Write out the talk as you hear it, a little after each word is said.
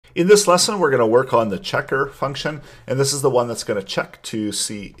In this lesson, we're going to work on the checker function, and this is the one that's going to check to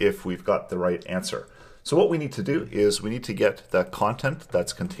see if we've got the right answer. So what we need to do is we need to get the content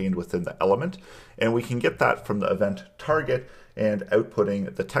that's contained within the element, and we can get that from the event target and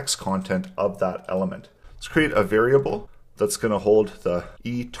outputting the text content of that element. Let's create a variable that's going to hold the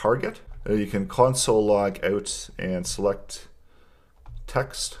target. You can console log out and select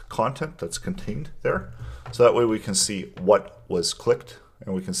text content that's contained there. So that way we can see what was clicked,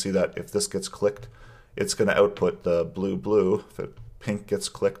 and we can see that if this gets clicked, it's going to output the blue. If pink gets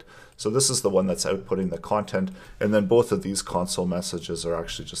clicked. So this is the one that's outputting the content, and then both of these console messages are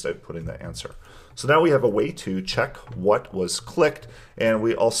actually just outputting the answer. So now we have a way to check what was clicked, and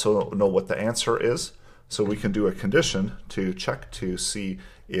we also know what the answer is. So we can do a condition to check to see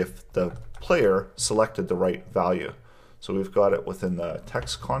if the player selected the right value. So we've got it within the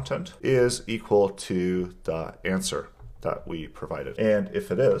text content is equal to the answer that we provided. And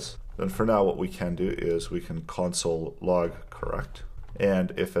if it is, then for now what we can do is we can console log correct.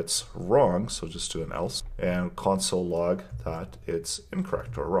 And if it's wrong, so just do an else, and console log that it's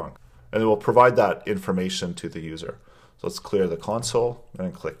incorrect or wrong. And then we'll provide that information to the user. So let's clear the console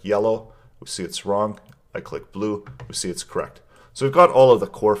and click yellow. We see it's wrong. I click blue. We see it's correct. So we've got all of the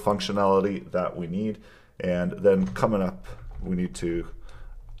core functionality that we need. And then coming up, we need to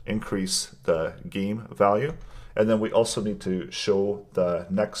increase the game value. And then we also need to show the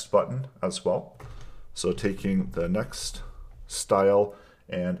next button as well. So taking the next style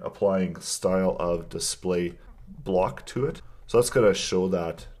and applying style of display block to it. So that's going to show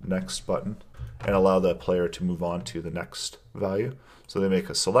that next button and allow the player to move on to the next value. So they make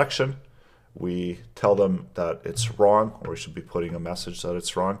a selection. We tell them that it's wrong, or we should be putting a message that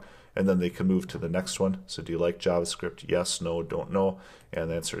it's wrong, and then they can move to the next one. So do you like JavaScript? Yes, no, don't know. And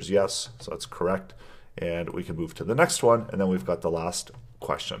the answer is yes, so that's correct. And we can move to the next one, and then we've got the last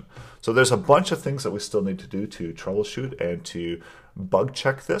question. So there's a bunch of things that we still need to do to troubleshoot and to bug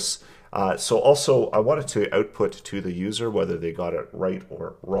check this. So also I wanted to output to the user whether they got it right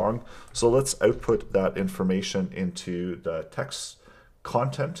or wrong. So let's output that information into the text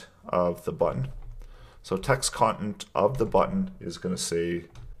content of the button. So text content of the button is going to say,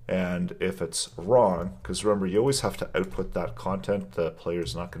 and if it's wrong, because remember you always have to output that content, the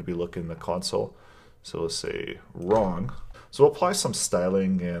player's not going to be looking in the console. So let's say wrong. So we'll apply some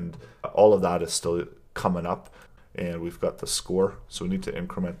styling, and all of that is still coming up. And we've got the score. So we need to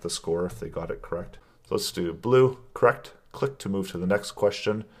increment the score if they got it correct. So let's do blue, correct, click to move to the next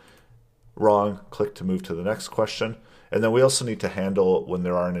question. Wrong, click to move to the next question. And then we also need to handle when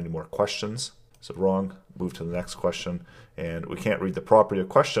there aren't any more questions. So wrong, move to the next question. And we can't read the property of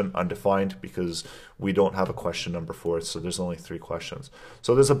question undefined because we don't have a question number for it, so there's only 3 questions.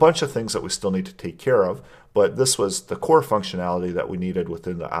 So there's a bunch of things that we still need to take care of, but this was the core functionality that we needed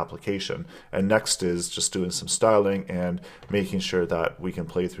within the application. And next is just doing some styling and making sure that we can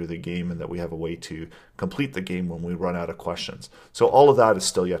play through the game and that we have a way to complete the game when we run out of questions. So all of that is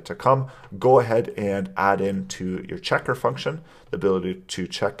still yet to come. Go ahead and add into your checker function the ability to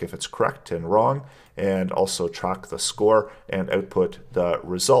check if it's correct and wrong, and also track the score and output the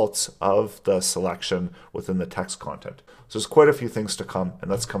results of the selection within the text content. So there's quite a few things to come,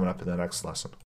 and that's coming up in the next lesson.